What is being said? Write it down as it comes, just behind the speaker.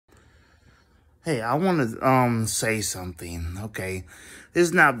Hey, I want to say something. Okay, this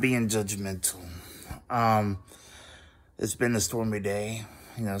is not being judgmental. Um, it's been a stormy day,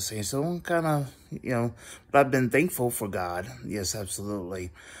 so I'm kind of, but I've been thankful for God. Yes,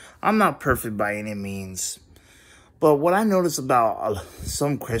 absolutely. I'm not perfect by any means, but what I notice about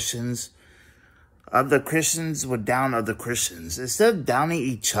some Christians, other Christians would down other Christians instead of downing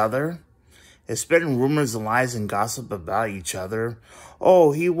each other. It's spreading rumors and lies and gossip about each other.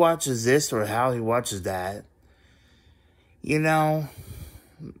 Oh, he watches this or how he watches that.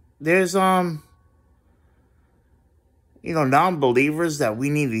 There's, non-believers that we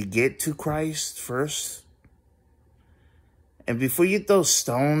need to get to Christ first. And before you throw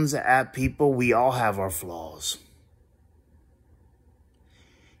stones at people, we all have our flaws.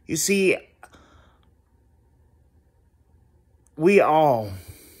 You see, we all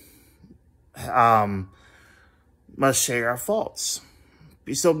must share our faults.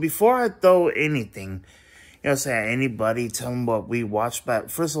 So before I throw anything, say at anybody, tell them what we watch.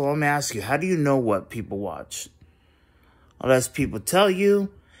 But first of all, let me ask you, how do you know what people watch? Unless people tell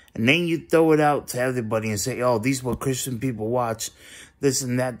you, and then you throw it out to everybody and say, oh, these are what Christian people watch, this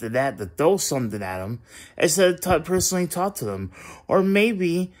and that, to throw something at them, instead of personally talk to them. Or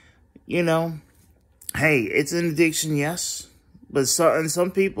maybe, hey, it's an addiction, yes. But in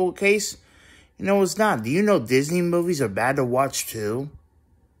some people's case, it's not. Do you know Disney movies are bad to watch too?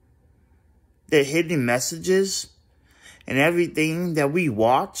 The hidden messages and everything that we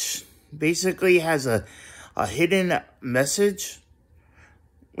watch basically has a hidden message.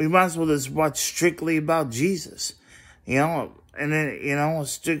 We might as well just watch strictly about Jesus, and then,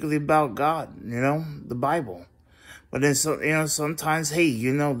 strictly about God, the Bible. But then, sometimes, hey,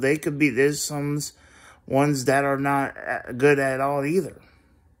 there's some ones that are not good at all either.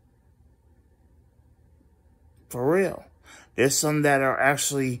 For real. There's some that are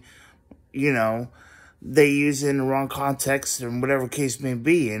actually, they use it in the wrong context and whatever case may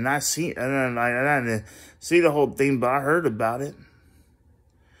be. And I didn't see the whole thing, but I heard about it.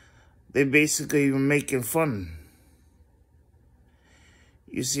 They basically were making fun.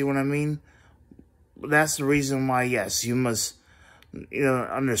 You see what I mean? That's the reason why, yes, you must,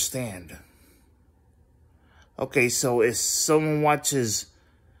 understand. Okay, so if someone watches,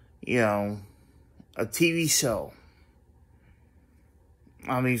 a TV show,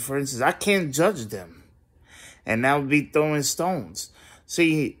 for instance, I can't judge them. And that would be throwing stones.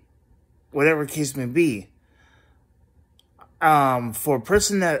 See, whatever case may be. For a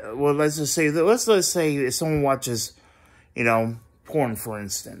person that, well, let's say if someone watches, porn, for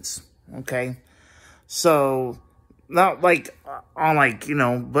instance. Okay? So, not like,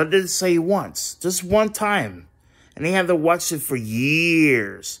 but let's say once. Just one time. And they have to watch it for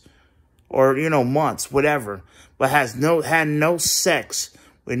years. Or, months, whatever. But had no sex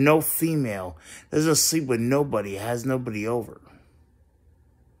with no female. Doesn't sleep with nobody. Has nobody over.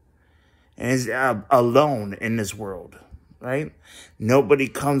 And is alone in this world. Right? Nobody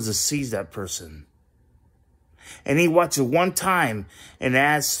comes to see that person. And he watches one time and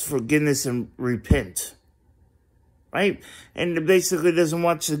asks forgiveness and repent. Right? And basically doesn't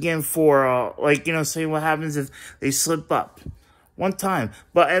watch it again for, say what happens if they slip up. One time.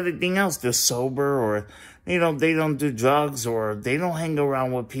 But everything else, they're sober or, they don't do drugs or they don't hang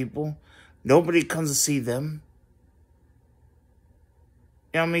around with people. Nobody comes to see them.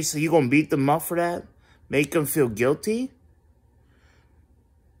 You know what I mean? So you going to beat them up for that? Make them feel guilty?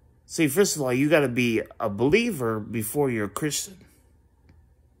 See, first of all, you got to be a believer before you're a Christian.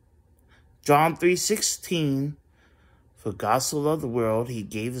 John 3:16, for God so loved the world, he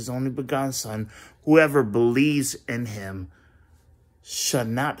gave his only begotten Son. Whoever believes in him shall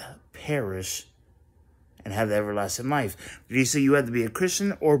not perish and have the everlasting life. Did he say you have to be a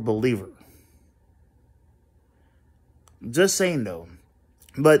Christian or believer? Just saying, though.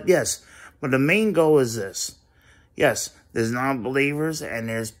 But yes, but the main goal is this. Yes, there's non-believers and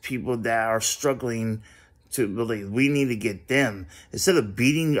there's people that are struggling to believe. We need to get them. Instead of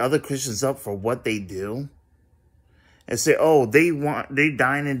beating other Christians up for what they do and say, oh, they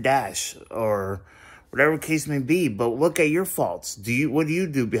dine and dash or whatever case may be. But look at your faults. What do you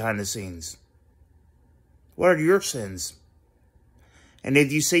do behind the scenes? What are your sins? And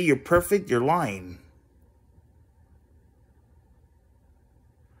if you say you're perfect, you're lying.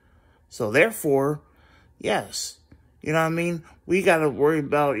 So therefore, yes, you know what I mean? We got to worry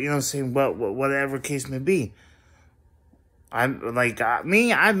about, whatever case may be. I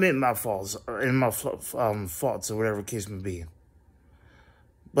admit my faults, faults or whatever case may be.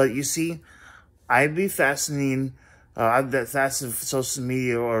 But you see, I'd be fascinating. I've been fascinated for social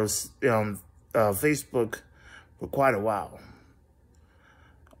media or Facebook for quite a while.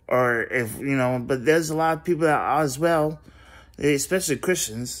 or if, but there's a lot of people that are as well, especially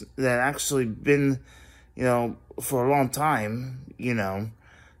Christians, that actually been, for a long time,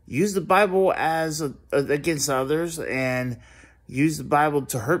 use the Bible as against others and use the Bible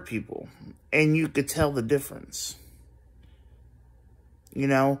to hurt people. And you could tell the difference,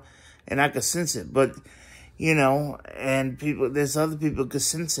 and I could sense it. But, and there's other people could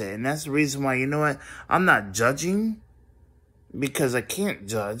sense it. And that's the reason why, I'm not judging, because I can't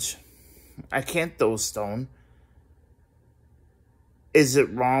judge. I can't throw a stone. Is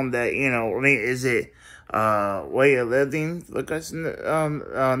it wrong that, is it way of living? Look,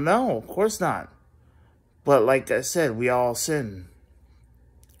 no, of course not. But like I said, we all sin.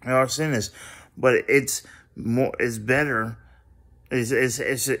 We are sinners. But it's better.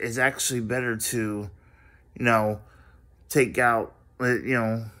 It's actually better to, take out,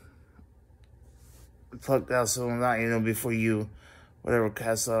 pluck out someone out, before you, whatever,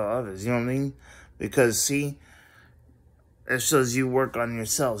 cast out others. You know what I mean? Because, see, it shows you work on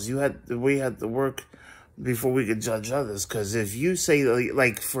yourselves. We had to work before we could judge others. Because if you say,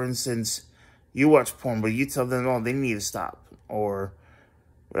 like, for instance, you watch porn, but you tell them, oh, they need to stop, or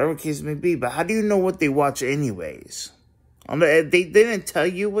whatever case may be. But how do you know what they watch anyways? They didn't tell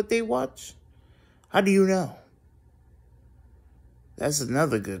you what they watch. How do you know? That's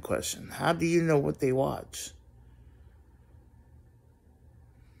another good question. How do you know what they watch?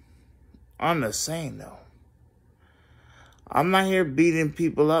 I'm just saying, though. I'm not here beating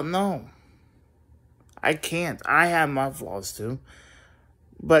people up. No. I can't. I have my flaws, too.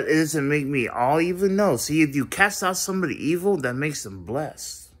 But it doesn't make me all evil. No. See, if you cast out somebody evil, that makes them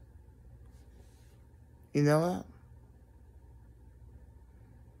blessed. You know that?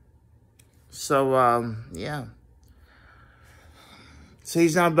 So, yeah. So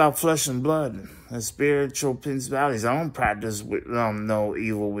he's not about flesh and blood and spiritual principalities. I don't practice with, no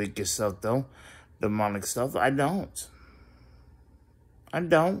evil, wicked stuff, though. Demonic stuff. I don't.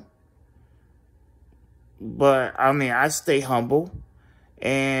 But, I stay humble.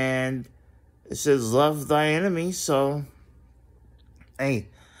 And it says, love thy enemy. So, hey,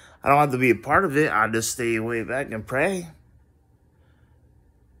 I don't have to be a part of it. I just stay way back and pray.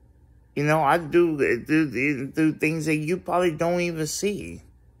 I do things that you probably don't even see.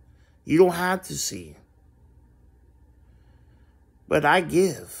 You don't have to see. But I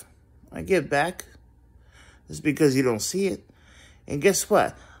give. I give back. It's because you don't see it. And guess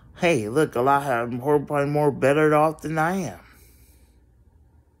what? Hey, look, a lot have probably more better off than I am.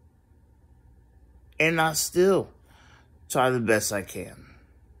 And I still try the best I can.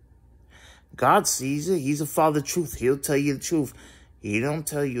 God sees it. He's a father of truth. He'll tell you the truth. He don't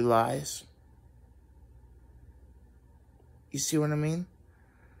tell you lies. You see what I mean?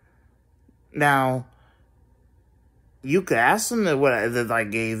 Now, you could ask him that I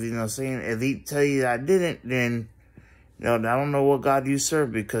gave, saying, if he tell you that I didn't, then, I don't know what God you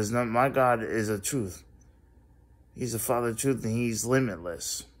serve, because my God is a truth. He's a father of truth, and he's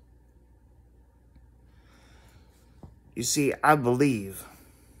limitless. You see, I believe.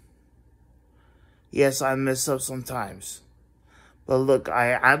 Yes, I mess up sometimes. But look,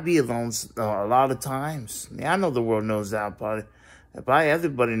 I be alone a lot of times. Yeah, I know the world knows that, but probably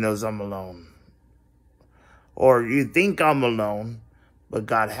everybody knows I'm alone. Or you think I'm alone, but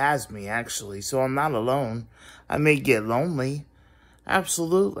God has me, actually. So I'm not alone. I may get lonely.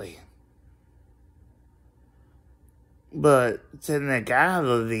 Absolutely. But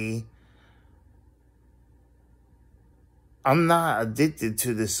technicality, I'm not addicted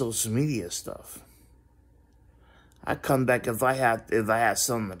to the social media stuff. I come back if I had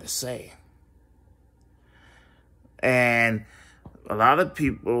something to say. And a lot of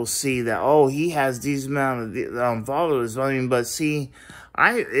people see that, oh, he has these amount of followers. But see,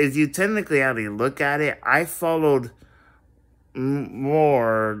 if you technically actually look at it, I followed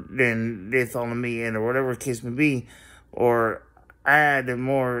more than they followed me in, or whatever the case may be, or I added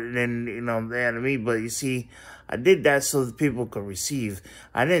more than, they added me. But you see, I did that so that people could receive.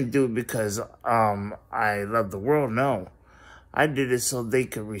 I didn't do it because I love the world. No. I did it so they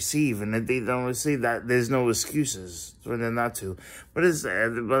could receive. And if they don't receive that, there's no excuses for them not to. But it's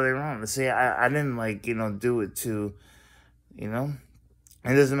everybody wrong. See, I didn't do it to, it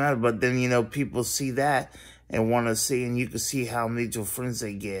doesn't matter. But then, people see that and want to see, and you can see how mutual friends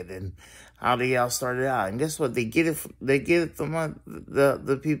they get and how they all started out. And guess what? They get it from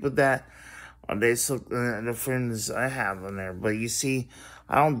the people that the friends I have on there. But you see,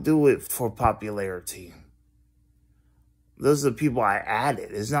 I don't do it for popularity. Those are the people I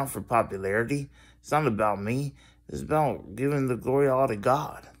added. It's not for popularity. It's not about me. It's about giving the glory all to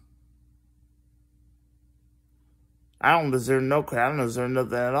God. I don't deserve no credit. I don't deserve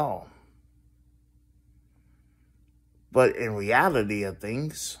nothing at all. But in reality of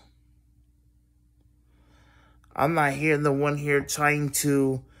things, I'm not here, the one here trying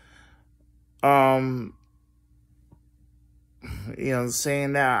to, saying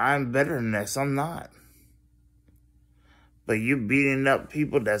that I'm better than this. I'm not. But you beating up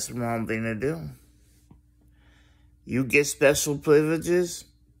people, that's the wrong thing to do. You get special privileges.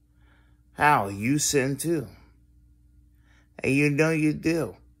 How? You sin too. And you know you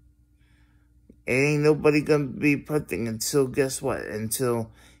do. Ain't nobody gonna be perfect until, guess what?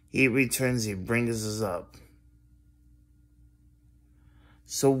 Until he returns, he brings us up.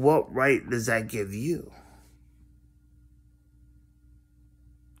 So what right does that give you?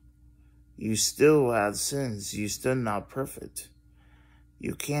 You still have sins. You're still not perfect.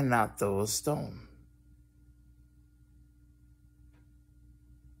 You cannot throw a stone.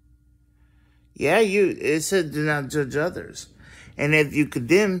 Yeah, it said do not judge others. And if you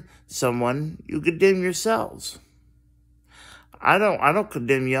condemn someone, you condemn yourselves. I don't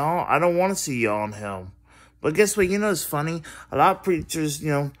condemn y'all. I don't want to see y'all in hell. But guess what? It's funny. A lot of preachers,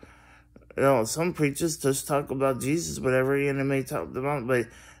 some preachers just talk about Jesus, whatever, and they may talk about, but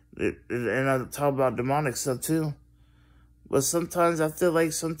and I talk about demonic stuff too. But sometimes I feel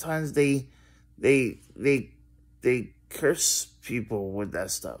like sometimes they curse people with that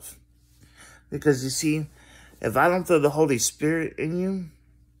stuff. Because you see, if I don't feel the Holy Spirit in you,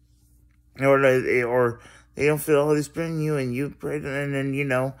 or they don't feel the Holy Spirit in you, and you pray, and then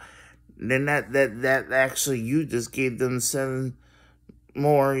then that actually you just gave them 7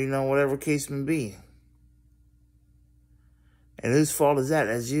 more, whatever case may be. And whose fault is that?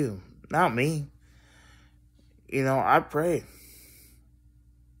 That's you, not me. I pray.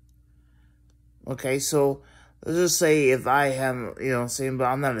 Okay, so let's just say if I have, but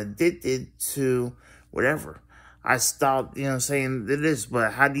I'm not addicted to whatever. I stopped, saying this,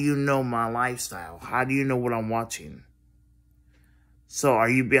 but how do you know my lifestyle? How do you know what I'm watching? So are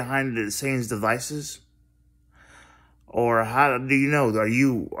you behind the Satan's devices? Or how do you know? Are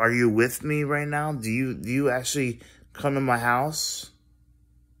you with me right now? Do you actually come to my house?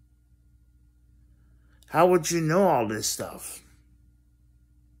 How would you know all this stuff?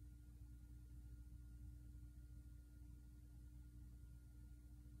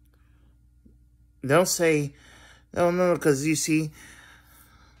 They'll say, no, because you see,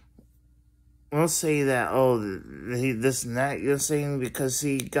 they'll say that, this and that. You're saying because,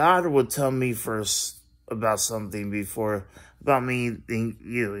 see, God would tell me first about something before, about me, you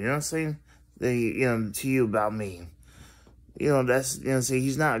know what I'm saying? To you about me. That's, see,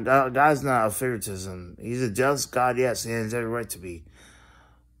 he's not, God's not a favoritism. He's a just God, yes, and he has every right to be.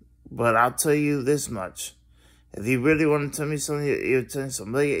 But I'll tell you this much. If he really wanted to tell me something, he'll tell me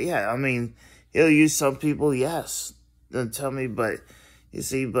something. But yeah, I mean, he'll use some people, yes, to tell me, but, you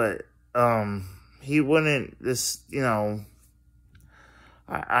see, he wouldn't,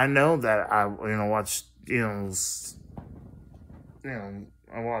 I know that I, watch, I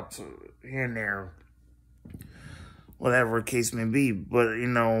watch here and there, whatever the case may be, but,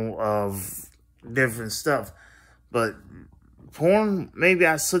 of different stuff. But porn, maybe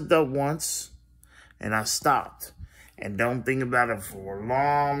I slipped up once, and I stopped. And don't think about it for a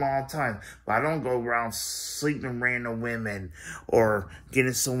long, long time. But I don't go around sleeping random women or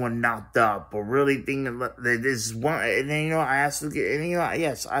getting someone knocked up or really thinking that this is one. And then, I ask to get, and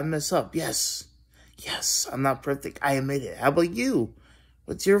yes, I mess up. Yes, I'm not perfect. I admit it. How about you?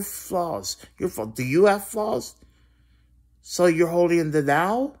 What's your flaws? Your fault. Do you have flaws? So you're holding in the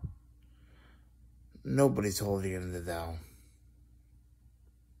thou? Nobody's holding in the thou.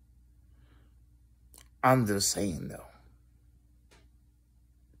 I'm just saying, though.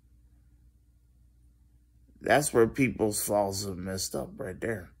 That's where people's flaws are messed up right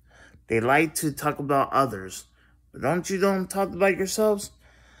there. They like to talk about others. But don't talk about yourselves?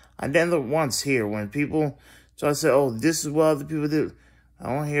 I never once hear when people try to say, oh, this is what other people do.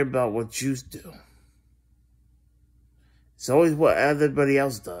 I don't hear about what you do. It's always what everybody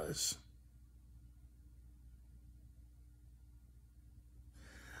else does.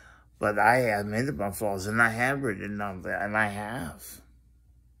 But I admitted my flaws, and I have written on that, and I have.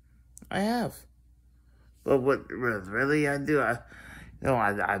 But what really I do, I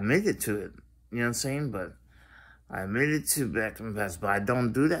admitted to it. You know what I'm saying? But I admitted to back in the past, but I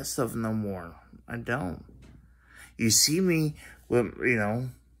don't do that stuff no more. I don't. You see me with,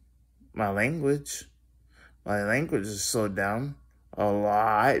 my language. My language is slowed down a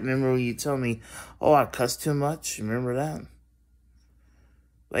lot. Remember when you tell me, oh, I cuss too much? Remember that?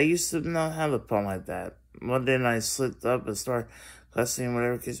 I used to not have a problem like that. Well, then I slipped up and started cussing,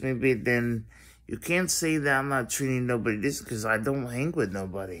 whatever case may be. Then You can't say that I'm not treating nobody this because I don't hang with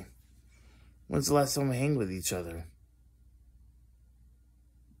nobody. When's the last time we hang with each other?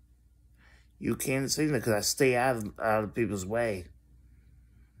 You can't say that because I stay out of people's way.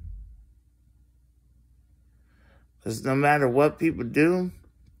 Because no matter what people do,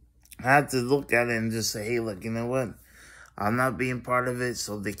 I have to look at it and just say, hey, look, you know what? I'm not being part of it,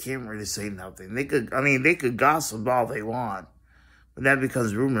 so they can't really say nothing. They could gossip all they want, but that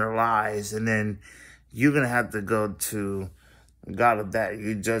becomes rumor lies, and then you're going to have to go to God of that.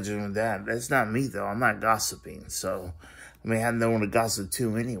 You're judging with that. That's not me, though. I'm not gossiping, so I have no one to gossip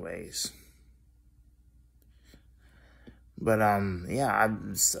to anyways. But, yeah,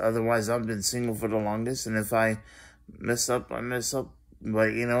 otherwise I've been single for the longest, and if I mess up, I mess up.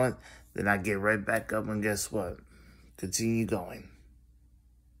 But you know what? Then I get right back up, and guess what? Continue going.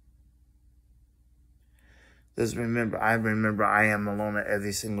 Just remember, I am alone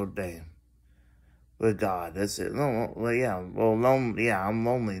every single day. With God, that's it. No, well, yeah, I'm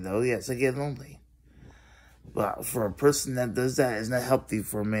lonely, though. Yes, I get lonely. But for a person that does that, it's not healthy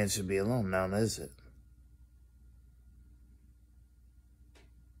for a man to be alone now, is it?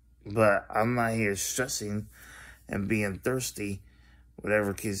 But I'm not here stressing and being thirsty,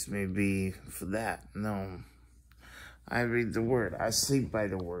 whatever case may be for that. No. I read the Word. I sleep by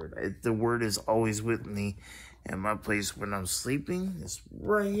the Word. The Word is always with me. And my place when I'm sleeping is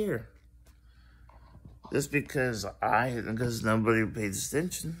right here. Just because nobody pays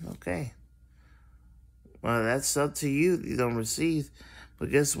attention. Okay. Well, that's up to you. You don't receive.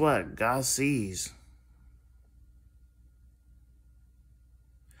 But guess what? God sees.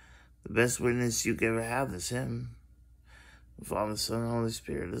 The best witness you can ever have is Him. The Father, Son, and Holy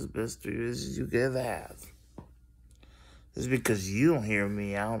Spirit is the best witness you can ever have. Just because you don't hear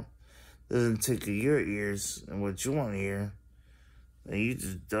me out doesn't tickle your ears and what you want to hear. And you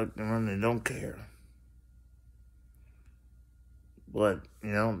just duck and run and don't care. But,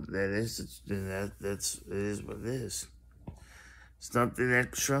 you know, it is what it is. It's nothing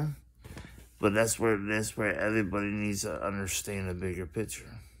extra. But that's where everybody needs to understand the bigger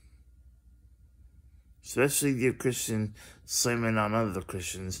picture. Especially your Christian slamming on other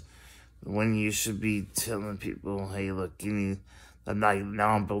Christians, when you should be telling people, hey, look, you need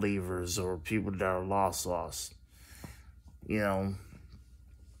non-believers or people that are lost. You know,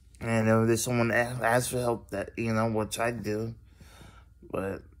 and if there's someone asks for help, that, you know, which I do,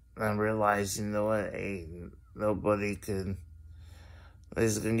 but I realize, you know what, hey, nobody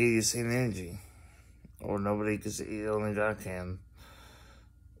is going to give you the same energy, or nobody can say, only God can.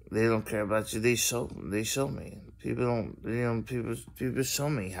 They don't care about you. They show me. People don't, you know, people show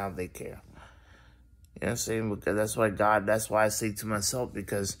me how they care. You know what I'm saying? Because that's why I say to myself,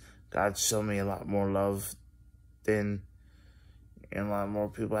 because God showed me a lot more love than a lot more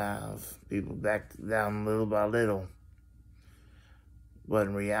people have. People back down little by little. But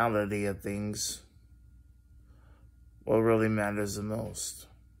in reality of things, what really matters the most?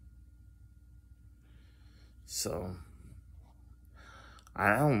 So,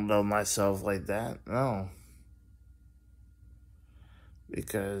 I don't love myself like that, no.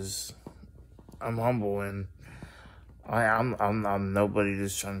 Because I'm humble, and I'm nobody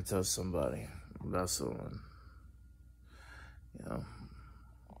just trying to tell somebody about someone. You know,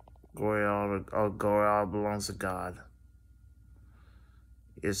 glory all belongs to God.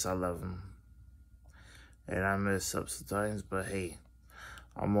 Yes, I love Him, and I mess up sometimes, but hey,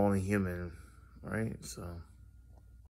 I'm only human, right? So.